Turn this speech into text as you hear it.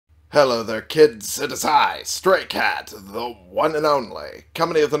Hello there, kids. It is I, Stray Cat, the one and only,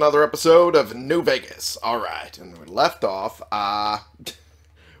 coming with another episode of New Vegas. Alright, and we left off,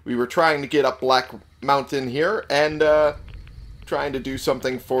 we were trying to get up Black Mountain here, and, trying to do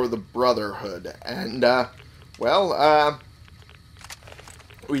something for the Brotherhood. And,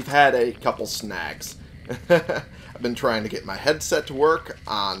 we've had a couple snags. I've been trying to get my headset to work.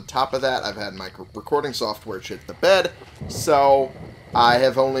 On top of that, I've had my recording software shit the bed, so I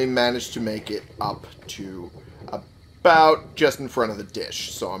have only managed to make it up to about just in front of the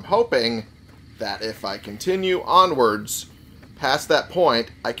dish. So I'm hoping that if I continue onwards past that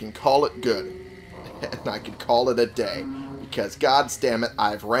point, I can call it good. And I can call it a day. Because, god damn it,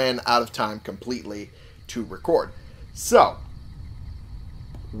 I've ran out of time completely to record. So,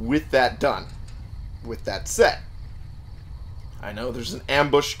 with that done, with that said, I know there's an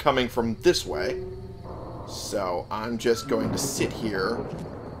ambush coming from this way. So I'm just going to sit here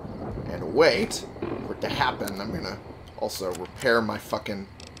and wait for it to happen. I'm going to also repair my fucking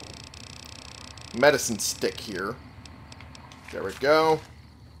medicine stick here. There we go.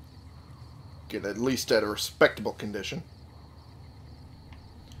 Get at least at a respectable condition.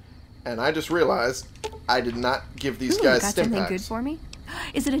 And I just realized I did not give these guys got stim something packs. good for me?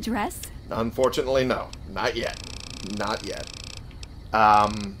 Is it a dress? Unfortunately, no. Not yet. Not yet.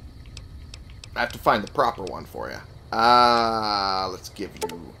 I have to find the proper one for you. Let's give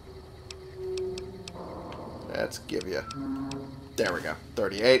you... There we go.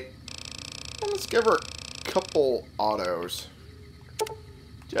 38. And let's give her a couple autos.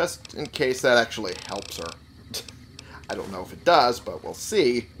 Just in case that actually helps her. I don't know if it does, but we'll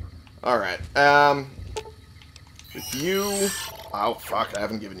see. Alright, with you... Oh, fuck, I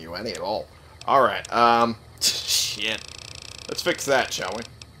haven't given you any at all. Alright, shit. Let's fix that, shall we?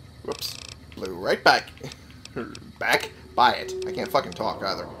 Whoops. Blew right back. Back? By it. I can't fucking talk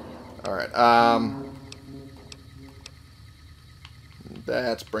either. Alright,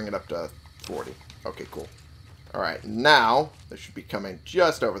 let's bring it up to 40. Okay, cool. Alright, now, they should be coming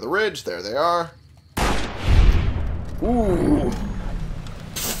just over the ridge. There they are. Ooh.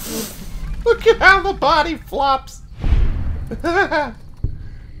 Look at how the body flops.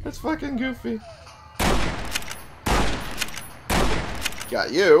 That's fucking goofy.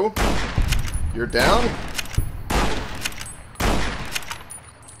 Got you. You're down.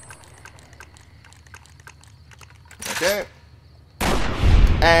 Okay.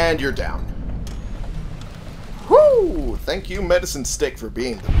 And you're down. Whoo! Thank you, Medicine Stick, for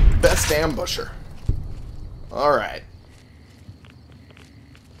being the best ambusher. Alright.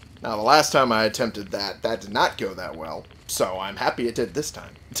 Now, the last time I attempted that did not go that well. So, I'm happy it did this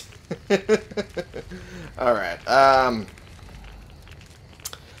time. Alright,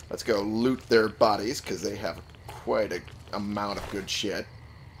 let's go loot their bodies, because they have quite an amount of good shit.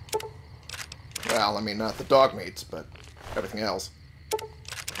 Well, I mean, not the dog meats, but everything else.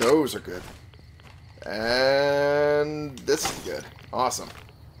 Those are good. And this is good. Awesome.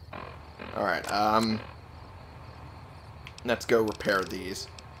 Alright, let's go repair these.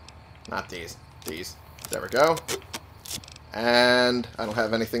 Not these. These. There we go. And I don't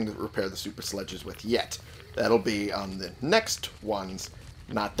have anything to repair the super sledges with yet. That'll be on the next ones,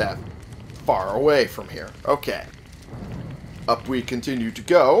 not that far away from here. Okay. Up we continue to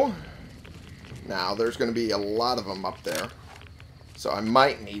go. Now, there's going to be a lot of them up there. So I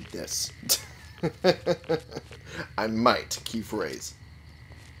might need this. I might. Key phrase.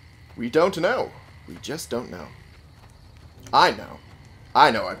 We don't know. We just don't know. I know. I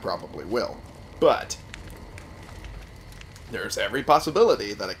know I probably will. But there's every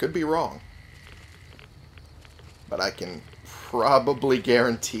possibility that I could be wrong. But I can probably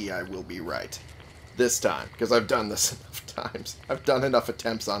guarantee I will be right. This time. Because I've done this enough times. I've done enough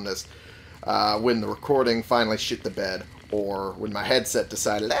attempts on this. When the recording finally shit the bed. Or when my headset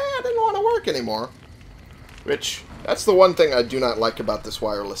decided, I didn't want to work anymore. Which, that's the one thing I do not like about this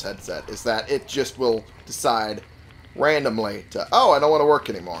wireless headset. Is that it just will decide randomly to, oh, I don't want to work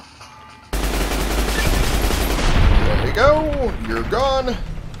anymore. There we go. You're gone.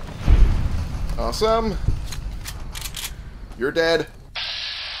 Awesome. You're dead.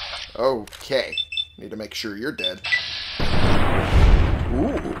 Okay. Need to make sure you're dead.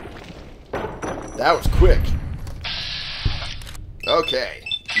 Ooh. That was quick. Okay.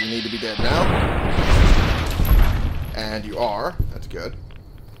 You need to be dead now. And you are. That's good.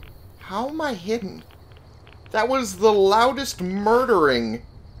 How am I hidden? That was the loudest murdering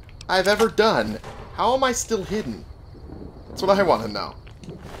I've ever done. How am I still hidden? That's what I want to know.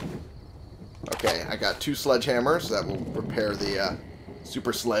 Okay, I got 2 sledgehammers. That will repair the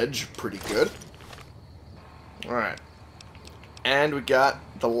super sledge pretty good. Alright. And we got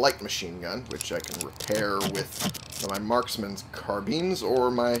the light machine gun, which I can repair with one of my marksman's carbines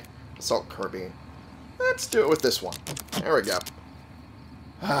or my assault carbine. Let's do it with this one. There we go.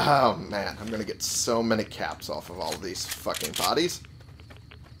 Oh, man. I'm going to get so many caps off of all of these fucking bodies.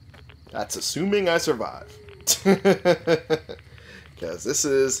 That's assuming I survive. Because this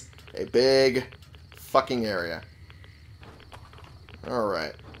is a big fucking area.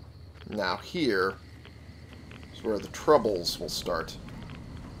 Alright. Now here is where the troubles will start.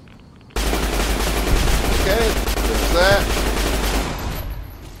 Okay, there's that.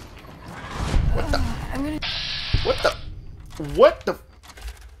 What the? What the?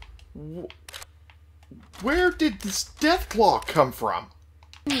 Where did this Deathclaw come from?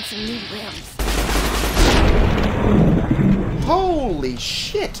 Need some new limbs. Holy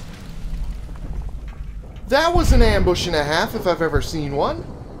shit! That was an ambush and a half if I've ever seen one.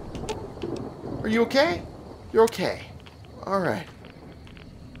 Are you okay? You're okay. Alright.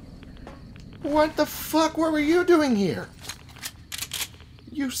 What the fuck? What were you doing here?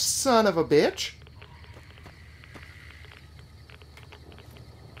 You son of a bitch.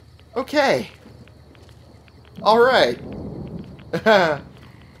 Okay. Alright.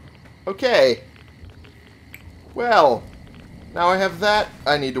 Okay. Well, now I have that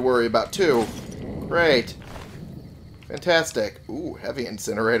I need to worry about too. Great. Fantastic. Ooh, heavy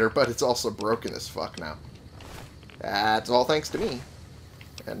incinerator, but it's also broken as fuck now. That's all thanks to me.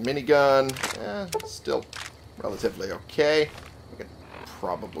 And minigun, still relatively okay. I could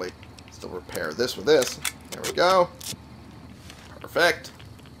probably still repair this with this. There we go. Perfect.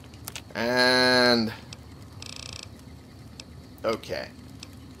 And... okay.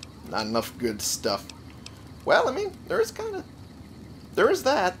 Not enough good stuff. Well, I mean, there is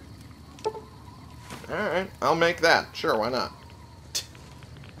that. Alright, I'll make that. Sure, why not?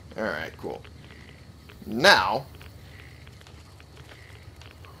 Alright, cool. Now,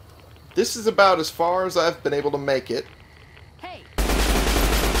 this is about as far as I've been able to make it. Hey.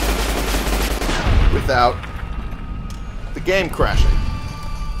 Without the game crashing.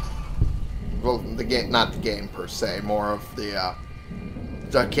 Well, the game, not the game per se, more of the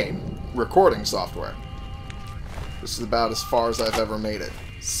game recording software. This is about as far as I've ever made it.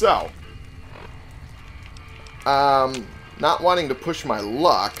 So, not wanting to push my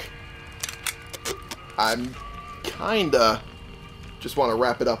luck, I'm kinda just want to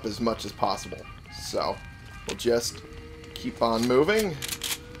wrap it up as much as possible. So, we'll just keep on moving.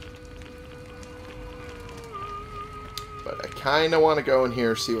 But I kinda want to go in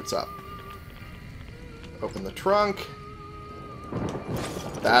here, see what's up. Open the trunk.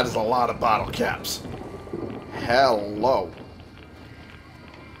 That is a lot of bottle caps. Hello.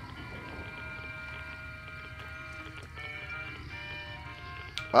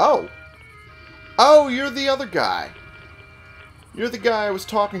 Oh. Oh, you're the other guy. You're the guy I was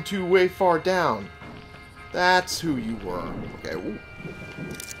talking to way far down. That's who you were. Okay. Ooh.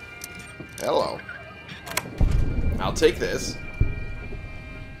 Hello. I'll take this.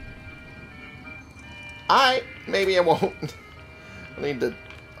 Maybe I won't. I need to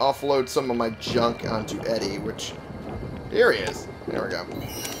offload some of my junk onto Eddie, which... here he is. There we go.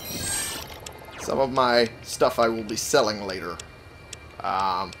 Some of my stuff I will be selling later.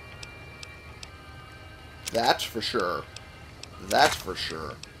 That's for sure. That's for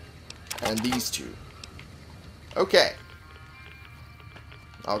sure. And these two. Okay.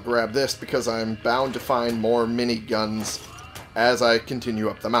 I'll grab this because I'm bound to find more miniguns as I continue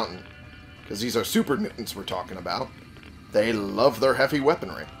up the mountain. Because these are super mutants we're talking about. They love their heavy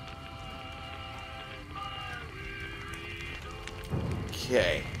weaponry.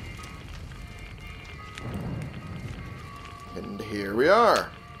 Okay. And here we are.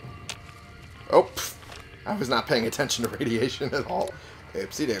 Oh, pff, I was not paying attention to radiation at all.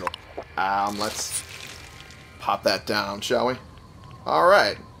 Oopsie doodle. Let's pop that down, shall we?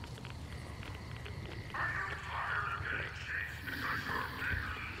 Alright.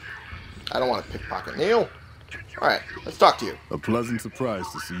 I don't want to pickpocket Neil. Alright, let's talk to you. A pleasant surprise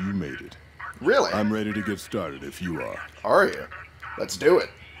to see you made it. Really? I'm ready to get started if you are. Are you? Let's do it.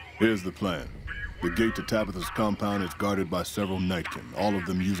 Here's the plan. The gate to Tabitha's compound is guarded by several Nightkin, all of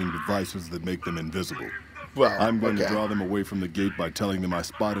them using devices that make them invisible. Well, I'm going okay. to draw them away from the gate by telling them I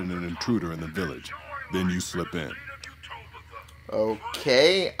spotted an intruder in the village. Then you slip in.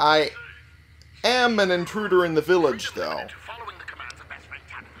 Okay, I am an intruder in the village, though.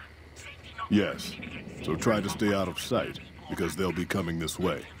 Yes, so try to stay out of sight, because they'll be coming this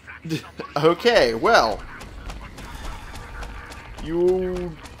way. Okay, well,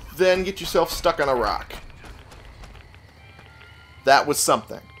 you then get yourself stuck on a rock. That was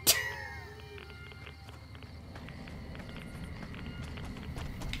something.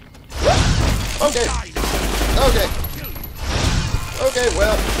 Okay. Okay. Okay,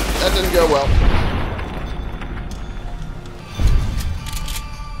 well, that didn't go well.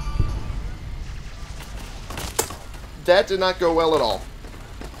 That did not go well at all.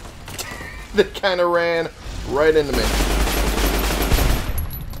 They kind of ran right into me.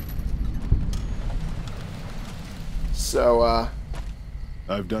 So,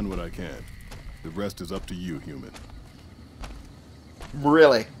 I've done what I can. The rest is up to you, human.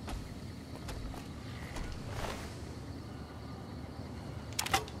 Really?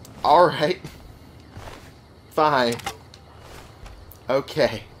 Alright. Fine.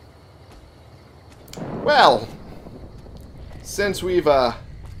 Okay. Well, since we've,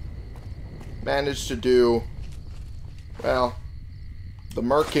 managed to do, well, the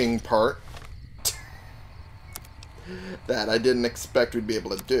murking part that I didn't expect we'd be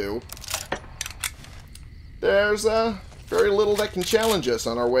able to do, there's, very little that can challenge us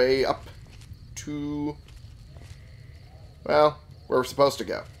on our way up to, well, where we're supposed to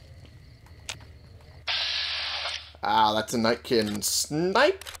go. Ah, that's a Nightkin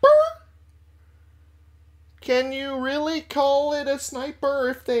sniper? Can you really call it a sniper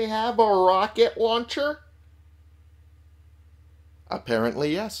if they have a rocket launcher?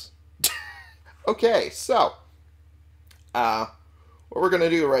 Apparently, yes. Okay, so, what we're going to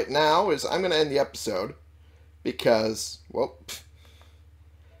do right now is I'm going to end the episode because, well,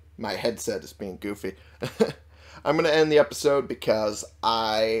 my headset is being goofy. I'm going to end the episode because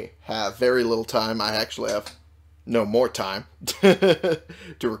I have very little time. I actually have no more time to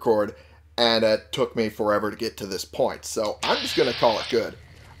record, and it took me forever to get to this point. So I'm just going to call it good.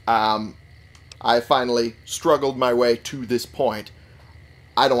 I finally struggled my way to this point.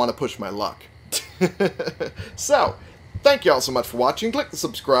 I don't want to push my luck. So, thank you all so much for watching. Click the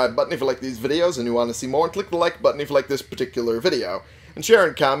subscribe button if you like these videos and you want to see more, and click the like button if you like this particular video. And share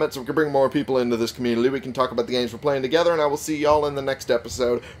and comment so we can bring more people into this community. We can talk about the games we're playing together, and I will see y'all in the next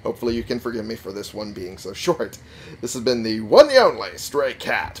episode. Hopefully you can forgive me for this one being so short. This has been the one and only Stray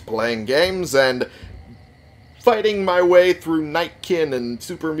Cat, playing games and fighting my way through Nightkin and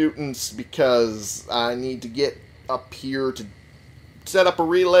Super Mutants because I need to get up here to set up a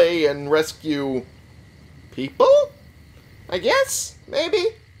relay and rescue people? I guess? Maybe?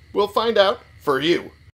 We'll find out for you.